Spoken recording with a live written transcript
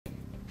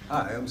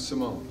Hi, I'm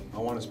Simone. I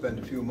want to spend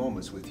a few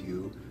moments with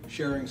you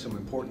sharing some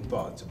important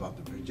thoughts about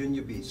the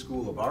Virginia Beach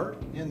School of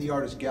Art and the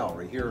Artist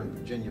Gallery here in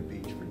Virginia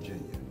Beach,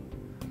 Virginia.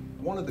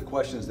 One of the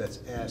questions that's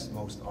asked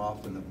most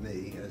often of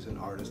me as an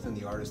artist and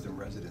the artist in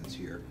residence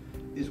here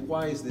is,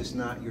 why is this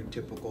not your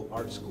typical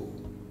art school?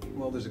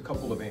 Well, there's a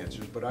couple of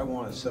answers, but I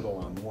want to settle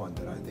on one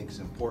that I think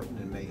is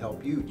important and may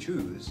help you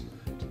choose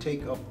to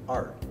take up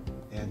art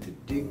and to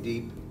dig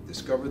deep,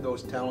 discover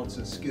those talents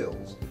and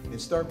skills,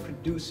 and start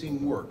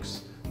producing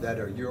works that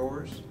are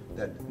yours,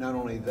 that not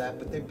only that,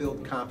 but they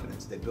build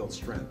confidence, they build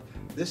strength.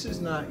 This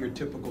is not your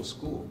typical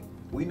school.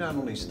 We not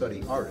only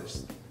study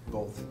artists,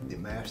 both the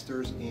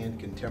masters and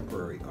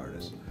contemporary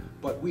artists,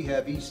 but we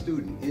have each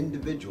student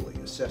individually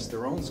assess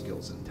their own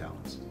skills and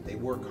talents. They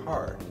work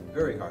hard,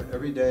 very hard,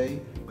 every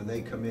day when they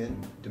come in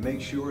to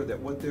make sure that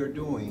what they're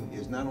doing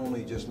is not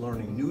only just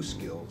learning new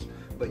skills,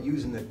 but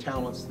using the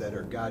talents that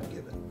are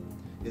God-given.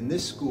 In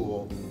this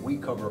school, we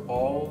cover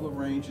all the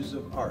ranges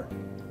of art,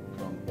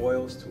 from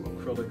oils to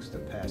acrylics to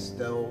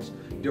pastels,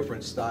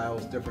 different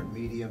styles, different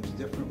mediums,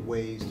 different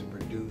ways to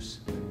produce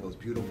those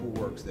beautiful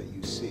works that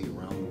you see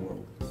around the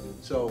world.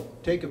 So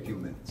take a few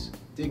minutes,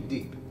 dig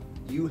deep.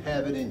 You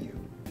have it in you.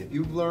 If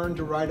you've learned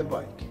to ride a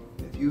bike,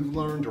 if you've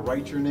learned to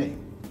write your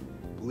name,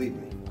 believe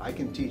me, I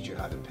can teach you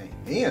how to paint.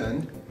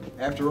 And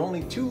after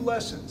only 2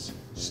 lessons,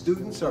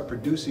 students are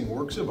producing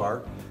works of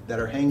art that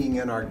are hanging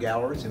in our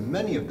galleries, and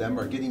many of them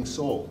are getting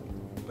sold.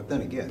 But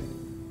then again,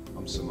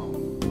 I'm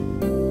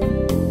Simone.